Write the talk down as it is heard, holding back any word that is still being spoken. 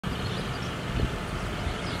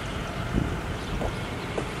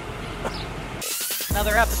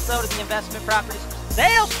Another episode of the Investment Properties for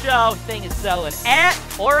Sale Show. Thing is selling at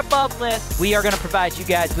or above list. We are going to provide you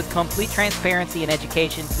guys with complete transparency and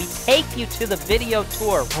education. We take you to the video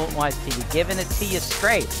tour. Holton-Wise TV, giving it to you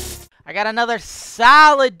straight. I got another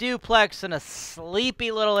solid duplex in a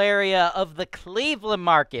sleepy little area of the Cleveland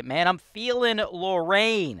market, man. I'm feeling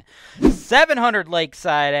Lorraine. 700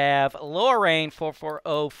 Lakeside Ave, Lorraine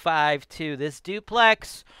 44052. This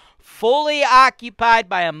duplex, fully occupied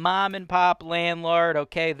by a mom and pop landlord.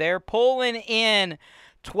 Okay, they're pulling in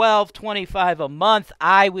 $12.25 a month.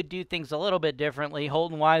 I would do things a little bit differently.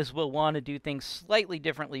 Holton-Wise will want to do things slightly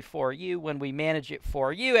differently for you when we manage it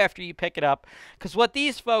for you after you pick it up. Because what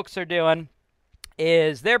these folks are doing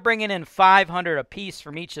is they're bringing in $500 a piece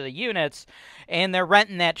from each of the units, and they're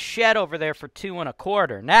renting that shed over there for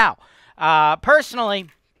 $225. Now, personally,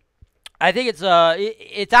 I think it's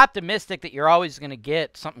optimistic that you're always going to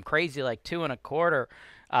get something crazy like $225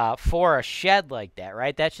 for a shed like that,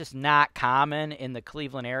 right? That's just not common in the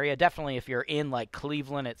Cleveland area. Definitely if you're in like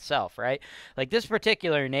Cleveland itself, right? Like this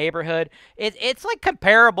particular neighborhood, it's like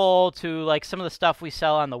comparable to like some of the stuff we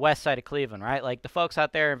sell on the west side of Cleveland, right? Like the folks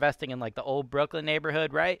out there investing in like the old Brooklyn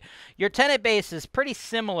neighborhood, right? Your tenant base is pretty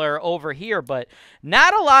similar over here, but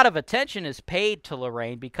not a lot of attention is paid to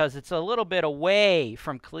Lorraine because it's a little bit away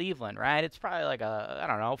from Cleveland, right? It's probably like a, I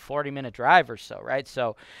don't know, 40-minute drive or so, right?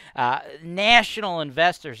 So national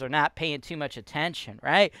investors are not paying too much attention,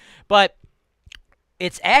 right? But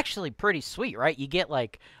it's actually pretty sweet, right? You get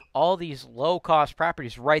like all these low-cost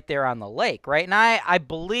properties right there on the lake, right? And I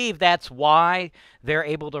believe that's why they're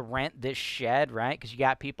able to rent this shed, right? Because you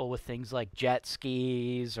got people with things like jet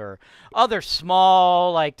skis or other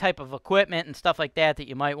small like type of equipment and stuff like that that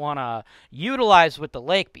you might want to utilize with the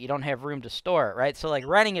lake, but you don't have room to store it, right? So like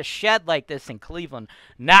renting a shed like this in Cleveland,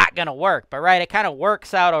 not going to work. But right, it kind of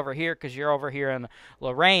works out over here because you're over here in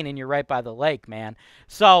Lorraine and you're right by the lake, man.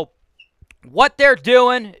 So what they're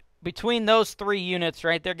doing between those three units,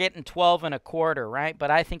 right, they're getting $12.25, right?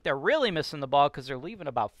 But I think they're really missing the ball because they're leaving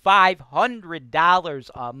about $500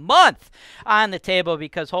 a month on the table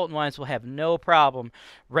because Holton-Wise will have no problem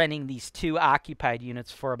renting these two occupied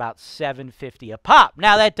units for about $750 a pop.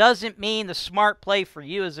 Now, that doesn't mean the smart play for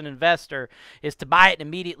you as an investor is to buy it and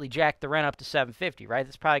immediately jack the rent up to $750, right?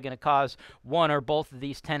 That's probably going to cause one or both of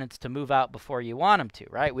these tenants to move out before you want them to,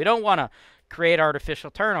 right? We don't want to create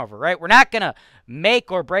artificial turnover, right? We're not going to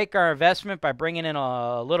make or break our investment by bringing in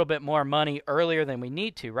a little bit more money earlier than we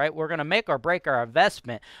need to, right? We're going to make or break our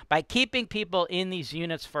investment by keeping people in these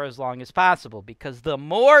units for as long as possible because the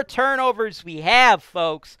more turnovers we have,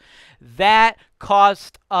 folks, that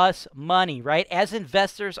cost us money, right? As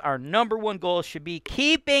investors, our number one goal should be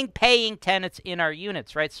keeping paying tenants in our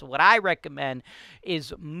units, right? So what I recommend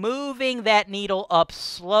is moving that needle up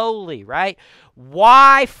slowly, right?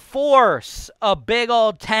 Why force a big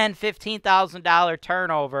old $10,000, $15,000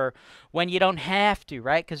 turnover when you don't have to,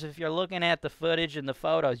 right? Because if you're looking at the footage and the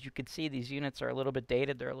photos, you can see these units are a little bit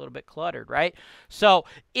dated. They're a little bit cluttered, right? So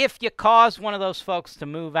if you cause one of those folks to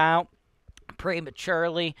move out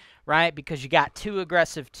prematurely, right, because you got too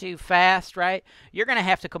aggressive too fast, right, you're going to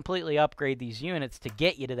have to completely upgrade these units to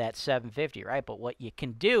get you to that $750, right? But what you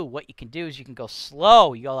can do is you can go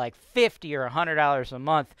slow. You go like $50 or $100 a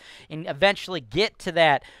month and eventually get to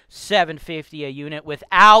that $750 a unit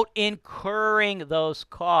without incurring those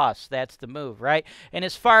costs. That's the move, right? And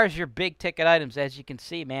as far as your big ticket items, as you can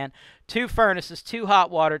see, man, 2 furnaces, 2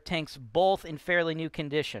 hot water tanks, both in fairly new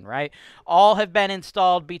condition, right? All have been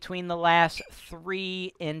installed between the last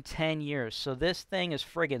 3 and 10 years. So this thing is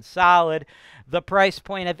friggin' solid. The price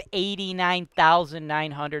point of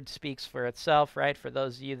 $89,900 speaks for itself, right? For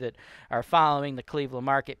those of you that are following the Cleveland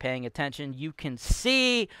market, paying attention, you can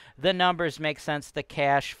see the numbers make sense. The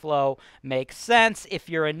cash flow makes sense. If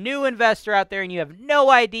you're a new investor out there and you have no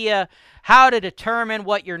idea how to determine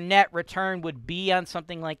what your net return would be on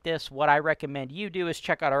something like this, what I recommend you do is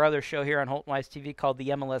check out our other show here on Holton-Wise TV called the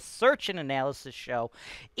MLS Search and Analysis Show.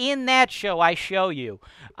 In that show, I show you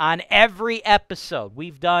on every episode,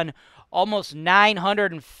 we've done almost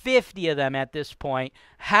 950 of them at this point,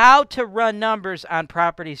 how to run numbers on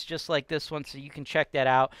properties just like this one, so you can check that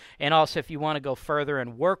out. And also, if you want to go further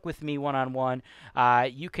and work with me one-on-one,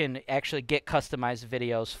 you can actually get customized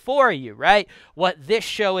videos for you, right? What this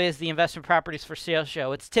show is, the Investment Properties for Sale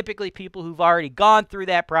show, it's typically people who've already gone through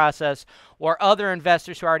that process or other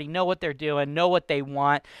investors who already know what they're doing, know what they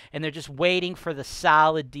want, and they're just waiting for the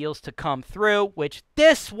solid deals to come through, which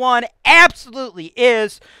this one absolutely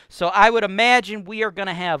is. So I would imagine we are going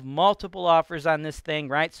to have multiple offers on this thing,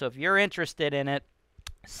 right? So if you're interested in it,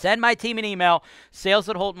 send my team an email,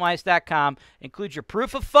 sales@holtonwise.com. Include your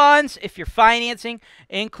proof of funds if you're financing.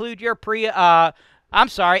 Include your I'm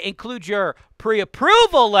sorry, include your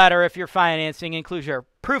pre-approval letter if you're financing, include your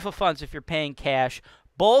proof of funds if you're paying cash,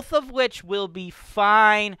 both of which will be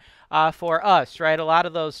fine for us, right? A lot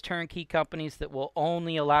of those turnkey companies that will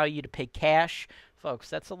only allow you to pay cash, folks,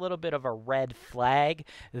 that's a little bit of a red flag.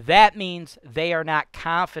 That means they are not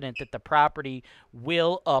confident that the property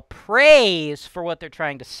will appraise for what they're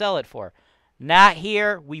trying to sell it for. Not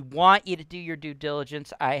here. We want you to do your due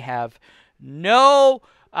diligence. I have no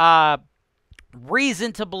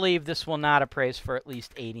reason to believe this will not appraise for at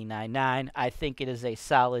least $89,900. I think it is a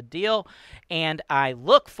solid deal, and I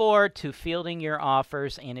look forward to fielding your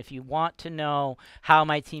offers. And if you want to know how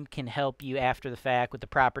my team can help you after the fact with the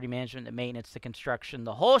property management, the maintenance, the construction,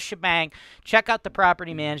 the whole shebang, check out the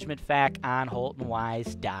property management fact on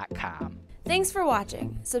Holton-Wise.com. Thanks for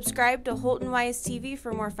watching. Subscribe to Holton-Wise TV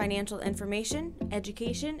for more financial information,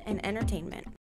 education, and entertainment.